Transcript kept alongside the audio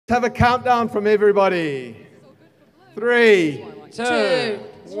Have a countdown from everybody. 3, 2,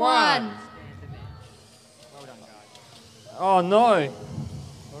 1. Oh no. All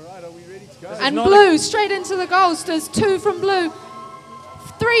right, are we ready to go? And blue, straight into the goals. There's 2 from blue,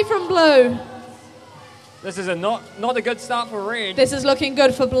 3 from blue. This is not a good start for red. This is looking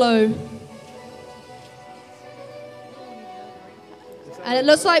good for blue. And it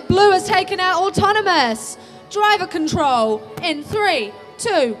looks like blue has taken out autonomous. Driver control in 3,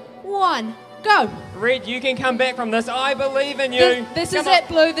 2, 1, go. Red, you can come back from this. I believe in you. This is it,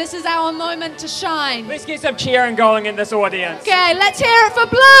 blue. This is our moment to shine. Let's get some cheering going in this audience. Okay, let's hear it for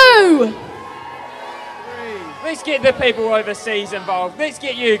blue. Let's get the people overseas involved. Let's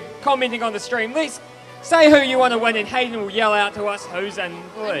get you commenting on the stream. Let's say who you want to win, and Hayden will yell out to us who's in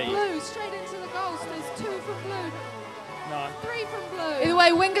blue. And blue, straight into the goals. There's 2 from blue. No. 3 from blue. Either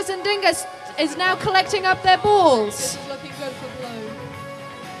way, Wingus and Dingus is now collecting up their balls. This is looking good for blue.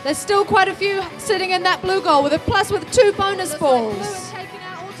 There's still quite a few sitting in that blue goal with with 2 bonus balls.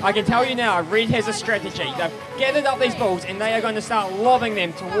 I can tell you now, red has a strategy. They've gathered up these balls and they are going to start lobbing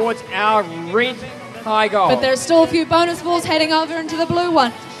them towards our red high goal. But there's still a few bonus balls heading over into the blue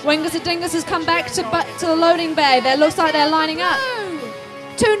one. Wingus and Dingus has come back to the loading bay. It looks like they're lining up.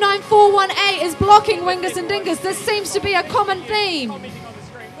 29418 is blocking Wingus and Dingus. This seems to be a common theme. Commenting on the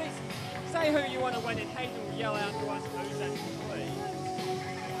screen. Please say who you want to win, and Hayden will yell out to us who's in blue.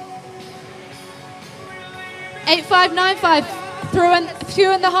 8595 threw in a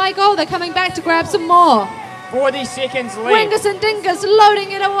few in the high goal. They're coming back to grab some more. 40 seconds left. Wingus and Dingus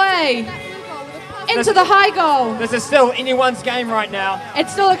loading it away into the high goal. This is still anyone's game right now.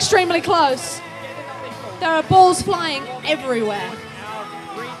 It's still extremely close. There are balls flying everywhere.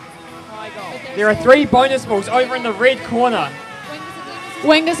 There are 3 bonus balls over in the red corner.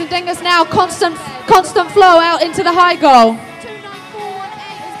 Wingus and Dingus now constant flow out into the high goal.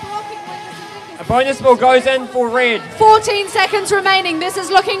 A bonus ball goes in for red. 14 seconds remaining. This is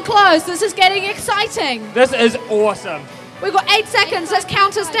looking close. This is getting exciting. This is awesome. We've got 8 seconds. Let's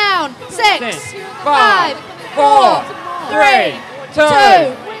count us down. 6, 5, 4, 3, 2,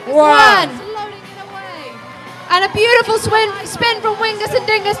 1. And a beautiful spin from Wingus and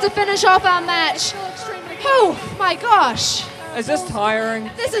Dingus to finish off our match. Oh my gosh. Is this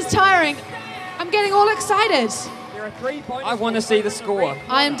tiring? This is tiring. I'm getting all excited. There are 3 bonus. I want to see the score.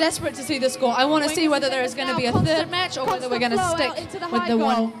 I am desperate to see the score. I want to see whether there is going to be a 3rd match or whether we're going to stick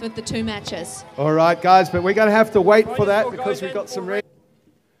with the 2 matches. All right, guys, but we're going to have to wait for that because we've got some red.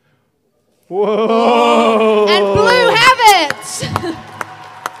 Whoa! And blue have it!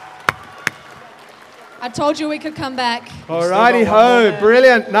 I told you we could come back. All righty ho,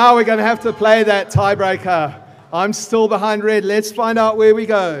 brilliant. Now we're going to have to play that tiebreaker. I'm still behind red. Let's find out where we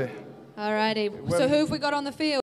go. All righty. So who have we got on the field?